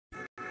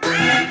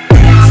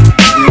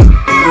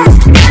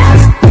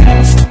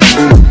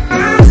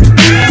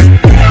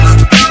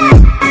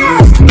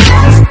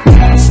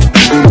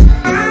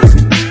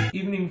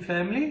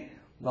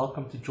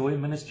welcome to Joy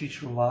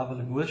Ministries Revival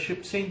and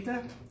Worship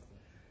Center.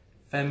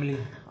 Family,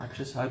 I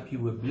just hope you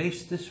were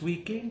blessed this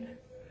weekend.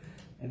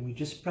 And we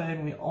just pray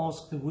and we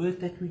ask the word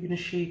that we're going to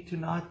share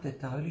tonight, that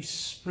the Holy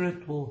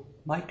Spirit will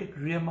make it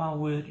Rhema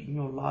word in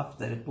your life,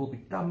 that it will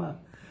become a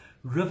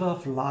river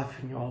of life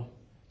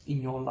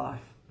in your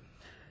life.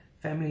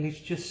 Family,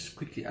 let's just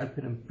quickly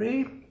open in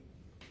prayer.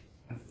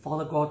 And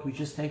Father God, we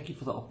just thank you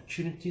for the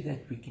opportunity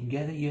that we can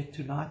gather here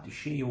tonight to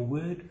share your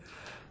word.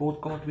 Lord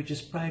God, we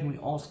just pray and we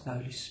ask the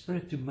Holy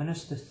Spirit to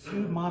minister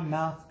through my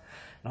mouth.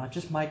 And I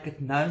just make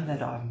it known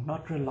that I'm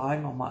not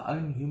relying on my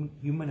own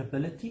human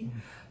ability,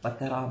 but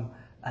that I'm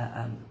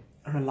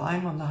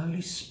relying on the Holy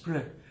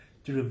Spirit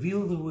to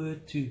reveal the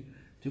word, to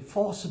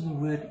fasten the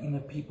word in the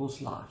people's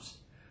lives.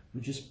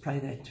 We just pray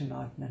that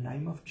tonight in the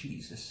name of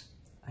Jesus.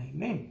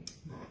 Amen.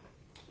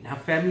 Now,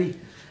 family,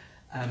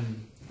 a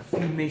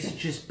few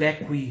messages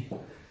back, we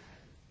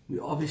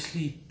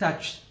obviously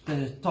touched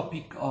the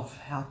topic of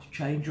how to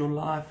change your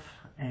life,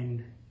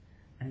 and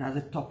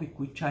another topic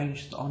we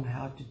changed on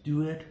how to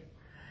do it,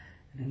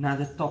 and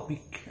another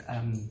topic,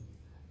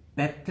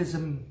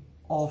 baptism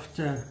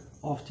after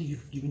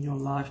you've given your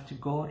life to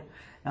God.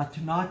 Now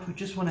tonight we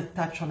just want to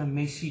touch on a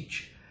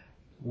message,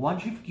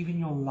 once you've given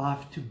your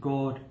life to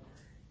God,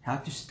 how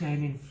to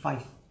stand in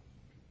faith.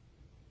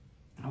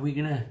 And we're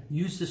going to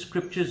use the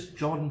scriptures,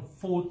 John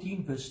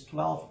 14 verse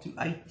 12 to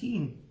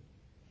 18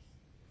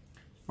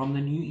 from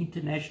the New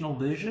International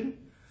Version.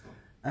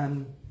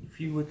 If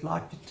you would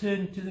like to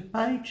turn to the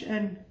page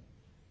and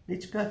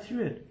let's go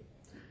through it.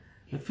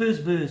 The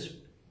first verse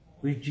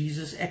where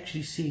Jesus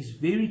actually says,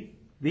 very,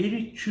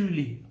 very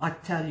truly, I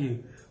tell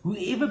you,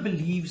 whoever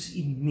believes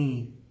in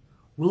me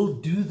will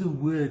do the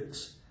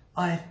works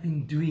I have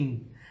been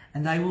doing,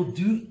 and they will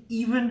do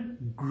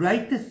even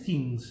greater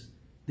things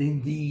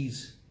than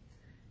these,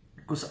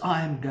 because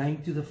I am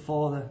going to the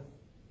Father.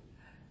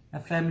 Now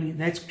family, in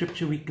that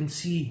scripture we can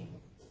see,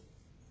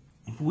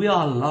 if we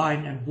are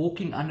aligned and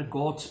walking under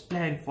God's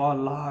plan for our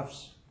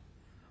lives,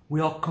 we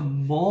are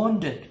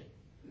commanded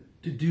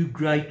to do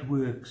great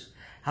works.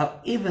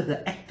 However,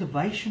 the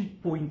activation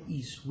point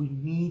is we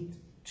need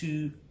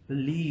to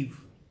believe,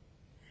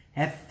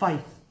 have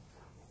faith,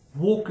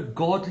 walk a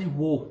godly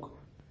walk,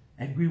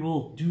 and we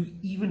will do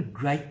even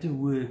greater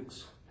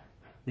works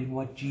than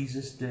what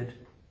Jesus did.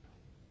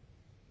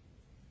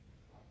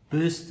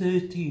 Verse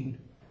 13,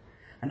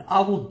 and I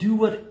will do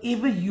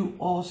whatever you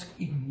ask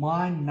in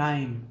my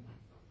name,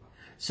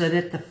 so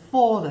that the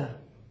Father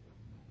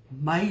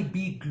may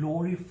be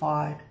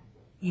glorified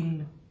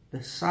in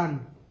the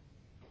Son.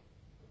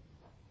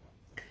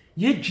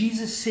 Yet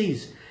Jesus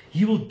says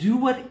He will do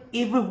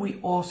whatever we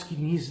ask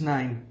in His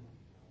name.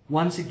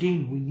 Once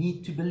again, we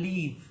need to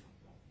believe,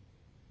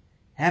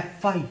 have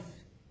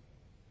faith.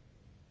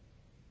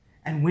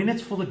 And when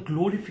it's for the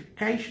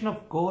glorification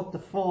of God the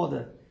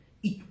Father,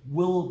 it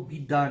will be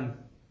done.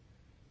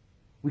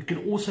 We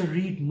can also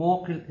read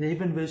Mark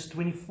 11 verse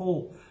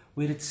 24,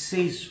 where it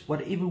says,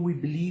 whatever we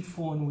believe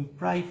for and we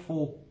pray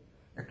for,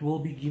 it will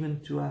be given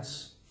to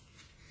us.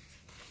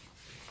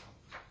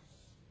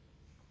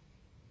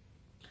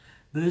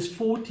 Verse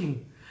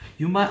 14,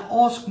 you may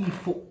ask me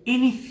for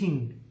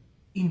anything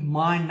in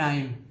my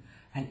name,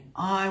 and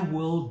I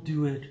will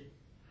do it.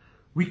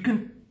 We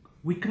can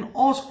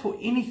ask for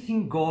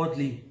anything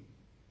godly.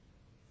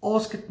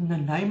 Ask it in the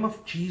name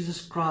of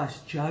Jesus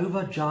Christ,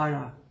 Jehovah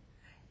Jireh,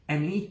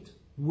 and it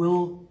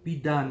will be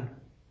done.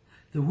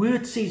 The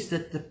word says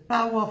that the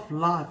power of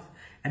life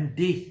and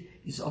death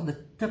is on the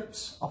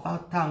tips of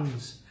our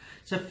tongues.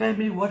 So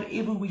family,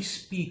 whatever we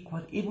speak,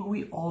 whatever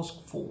we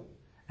ask for,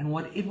 and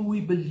whatever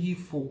we believe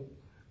for,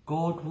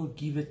 God will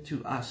give it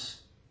to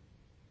us.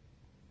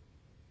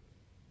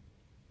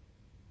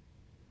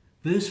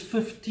 Verse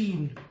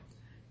 15,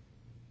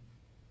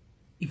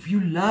 if you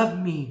love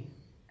me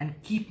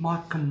and keep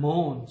my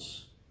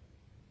commands.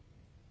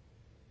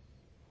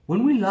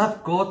 When we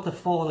love God the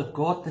Father,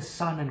 God the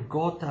Son, and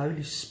God the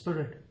Holy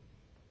Spirit,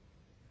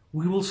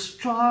 we will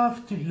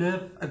strive to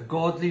live a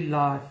godly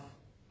life.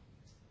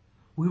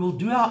 We will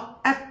do our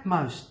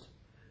utmost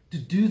to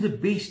do the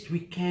best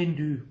we can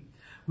do.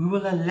 We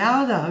will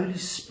allow the Holy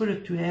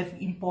Spirit to have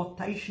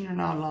impartation in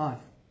our life.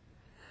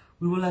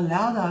 We will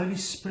allow the Holy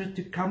Spirit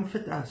to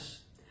comfort us,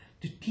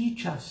 to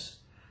teach us,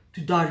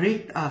 to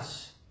direct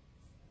us,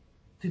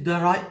 to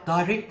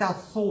direct our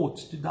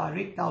thoughts, to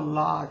direct our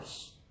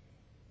lives.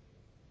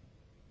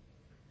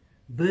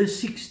 Verse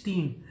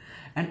 16,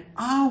 and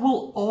I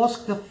will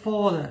ask the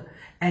Father,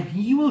 and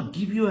He will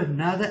give you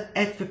another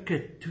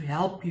advocate to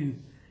help you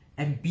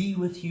and be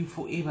with you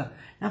forever.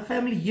 Now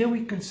family, here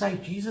we can say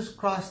Jesus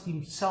Christ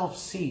Himself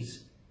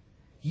says,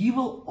 He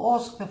will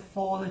ask the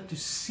Father to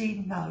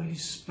send the Holy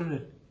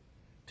Spirit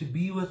to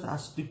be with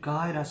us, to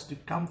guide us, to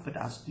comfort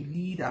us, to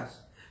lead us,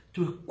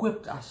 to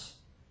equip us.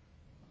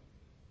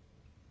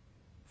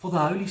 For the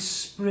Holy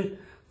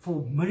Spirit,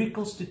 for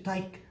miracles to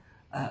take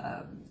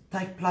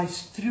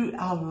place through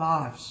our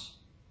lives,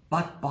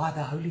 but by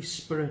the Holy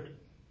Spirit.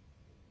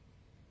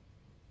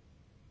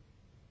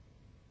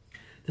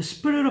 The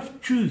Spirit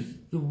of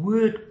truth, the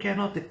world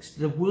cannot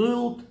accept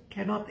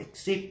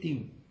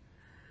him,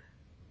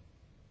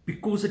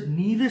 because it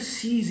neither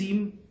sees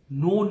him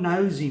nor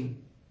knows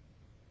him.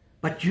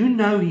 But you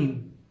know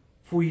him,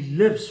 for he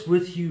lives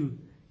with you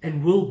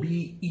and will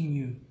be in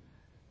you.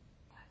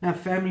 Now,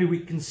 family, we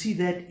can see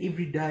that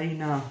every day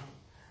in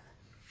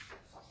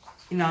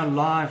our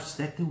lives,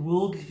 that the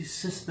worldly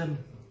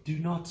system do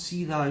not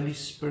see the Holy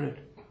Spirit.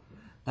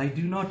 They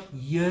do not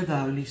hear the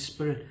Holy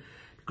Spirit,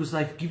 because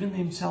they've given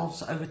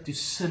themselves over to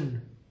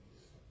sin.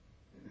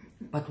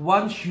 But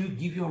once you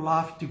give your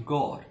life to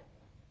God,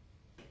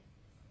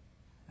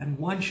 and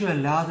once you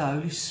allow the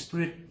Holy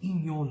Spirit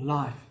in your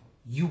life,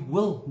 you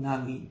will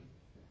know him.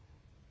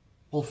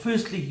 Well,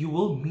 firstly, you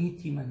will meet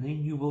him, and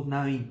then you will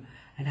know him.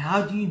 And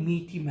how do you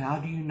meet him? How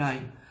do you know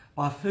him?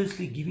 By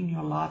firstly giving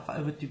your life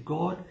over to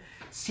God.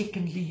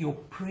 Secondly, your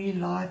prayer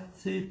life.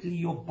 Thirdly,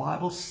 your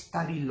Bible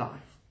study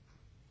life.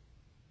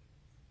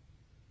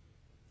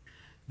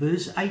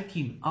 Verse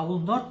 18, I will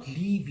not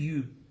leave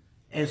you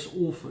as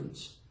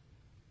orphans.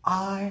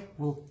 I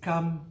will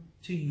come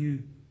to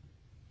you.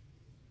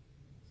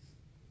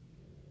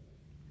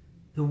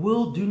 The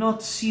world do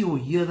not see or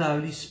hear the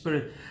Holy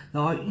Spirit. They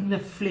are in the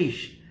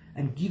flesh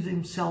and give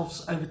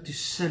themselves over to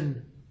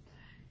sin.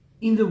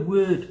 In the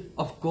Word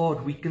of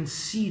God, we can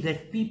see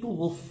that people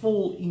will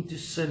fall into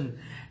sin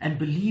and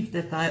believe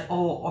that they are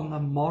on the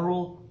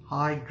moral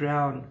high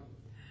ground.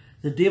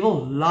 The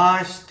devil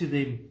lies to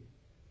them.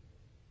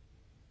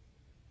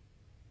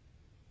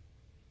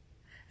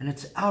 And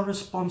it's our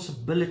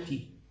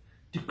responsibility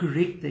to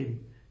correct them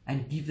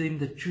and give them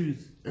the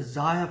truth.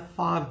 Isaiah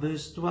 5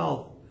 verse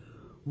 12.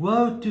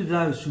 Woe to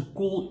those who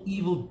call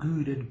evil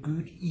good and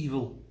good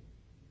evil,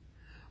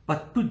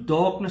 but put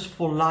darkness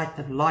for light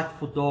and light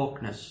for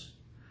darkness,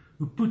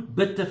 who put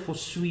bitter for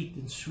sweet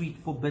and sweet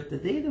for bitter.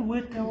 There the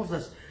word tells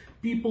us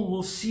people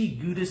will see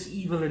good as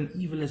evil and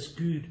evil as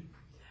good.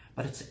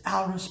 But it's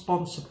our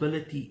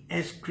responsibility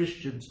as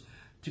Christians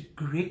to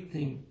correct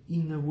them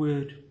in the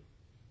Word.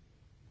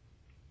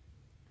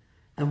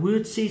 The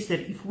Word says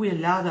that if we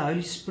allow the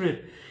Holy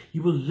Spirit, He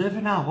will live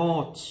in our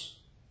hearts,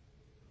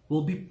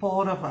 will be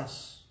part of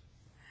us,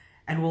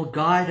 and will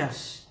guide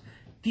us,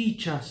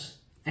 teach us,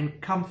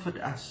 and comfort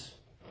us.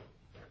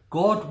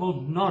 God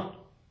will not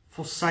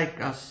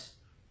forsake us.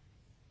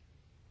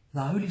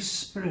 The Holy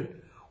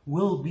Spirit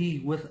will be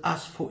with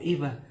us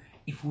forever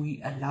if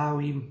we allow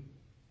Him.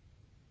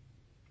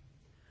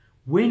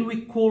 When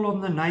we call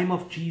on the name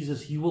of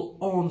Jesus, He will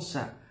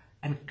answer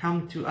and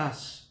come to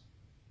us.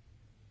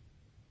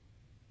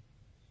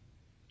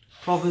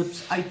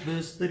 Proverbs 8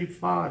 verse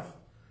 35.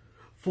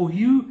 For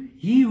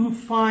he who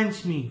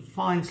finds me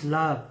finds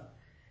love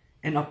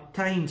and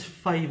obtains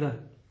favor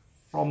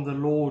from the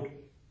Lord.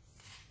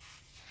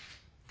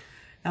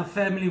 Now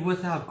family,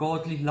 with our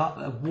godly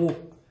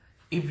walk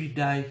every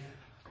day,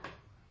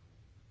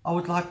 I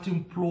would like to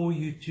implore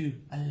you to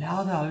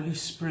allow the Holy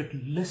Spirit.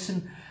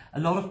 Listen, a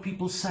lot of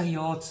people say,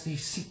 oh, it's their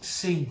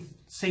sixth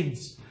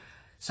sense.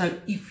 So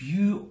if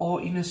you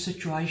are in a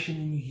situation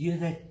and you hear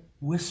that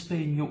whisper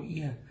in your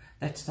ear,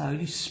 that's the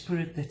Holy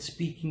Spirit that's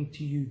speaking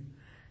to you.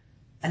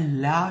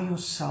 Allow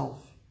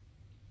yourself,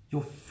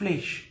 your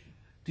flesh,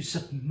 to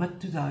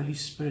submit to the Holy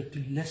Spirit,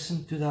 to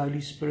listen to the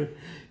Holy Spirit.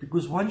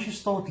 Because once you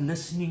start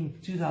listening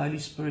to the Holy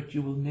Spirit,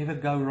 you will never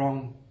go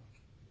wrong.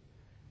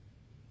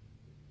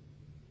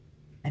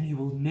 And He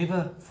will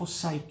never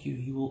forsake you.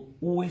 He will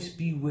always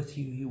be with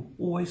you. He will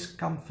always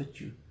comfort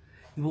you.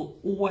 He will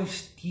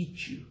always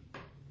teach you.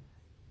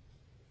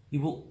 He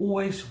will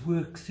always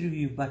work through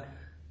you. But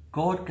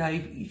God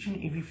gave each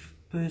and every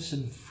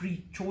person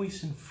free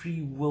choice and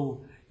free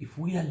will. If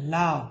we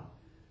allow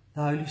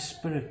the Holy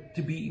Spirit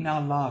to be in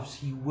our lives,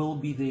 He will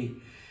be there.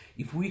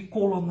 If we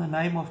call on the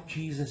name of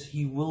Jesus,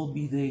 He will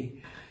be there.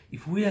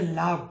 If we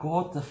allow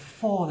God the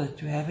Father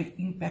to have an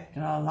impact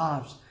in our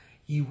lives,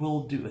 He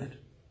will do it.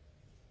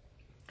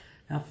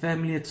 Now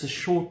family, it's a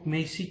short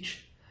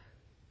message.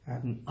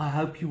 I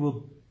hope you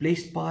were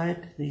blessed by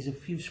it. There's a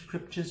few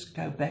scriptures.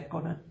 Go back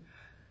on it.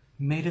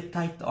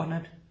 Meditate on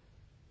it.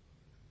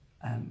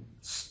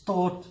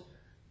 Start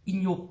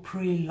in your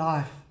prayer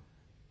life.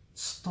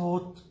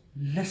 Start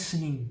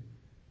listening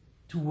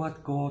to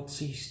what God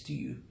says to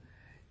you.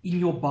 In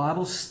your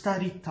Bible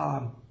study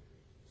time,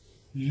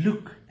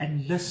 look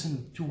and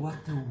listen to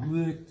what the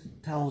Word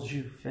tells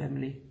you,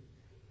 family.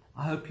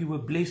 I hope you were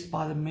blessed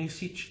by the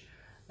message.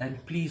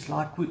 And please,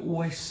 like we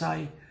always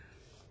say,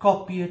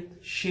 copy it,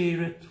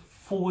 share it,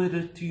 forward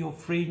it to your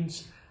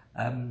friends.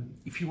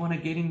 If you want to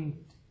get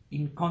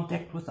in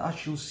contact with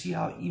us, you'll see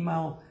our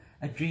email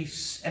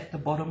address at the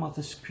bottom of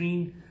the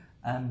screen.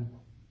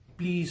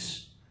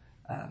 Please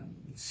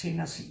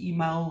send us an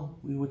email.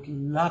 We would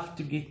love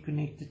to get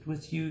connected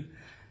with you.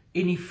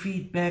 Any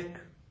feedback,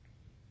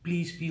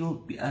 please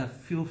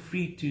feel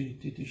free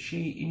to share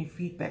any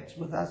feedbacks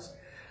with us.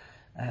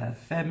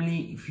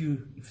 Family,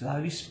 if the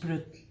Holy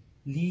Spirit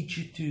leads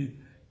you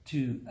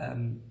to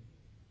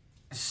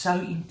sow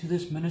into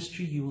this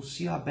ministry, you will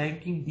see our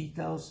banking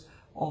details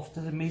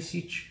after the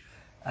message.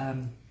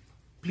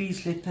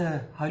 Please let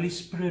the Holy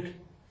Spirit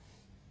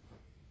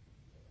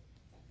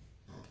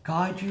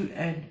guide you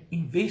and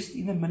invest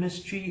in the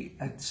ministry.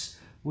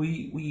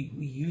 We're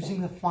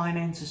using the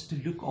finances to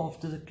look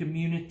after the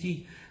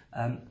community,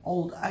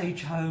 old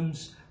age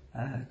homes,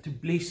 to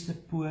bless the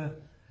poor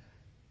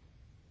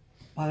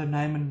by the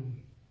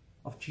name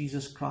of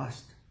Jesus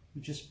Christ.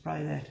 We just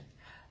pray that.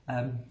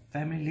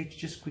 Family, let's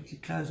just quickly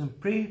close in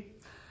prayer.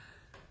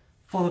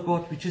 Father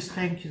God, we just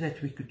thank you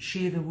that we could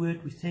share the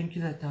word. We thank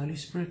you that the Holy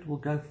Spirit will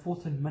go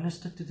forth and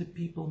minister to the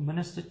people,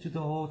 minister to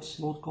the hearts,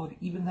 Lord God,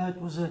 even though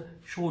it was a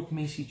short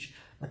message,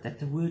 but that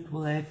the word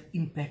will have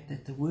impact,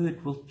 that the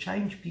word will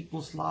change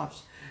people's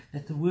lives,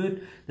 that the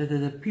word, that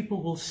the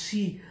people will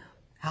see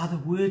how the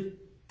word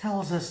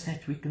tells us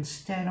that we can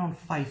stand on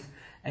faith,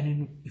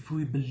 and if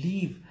we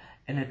believe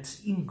and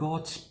it's in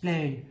God's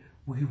plan,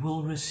 we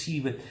will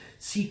receive it.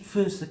 Seek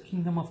first the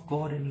kingdom of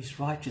God and His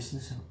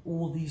righteousness, and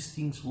all these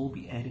things will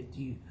be added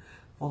to you.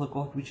 Father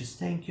God, we just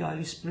thank you,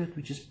 Holy Spirit.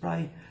 We just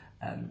pray,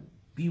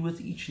 be with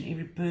each and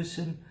every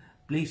person.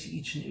 Bless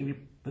each and every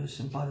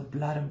person by the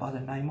blood and by the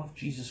name of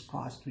Jesus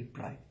Christ, we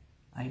pray.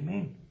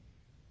 Amen.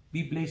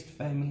 Be blessed,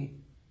 family.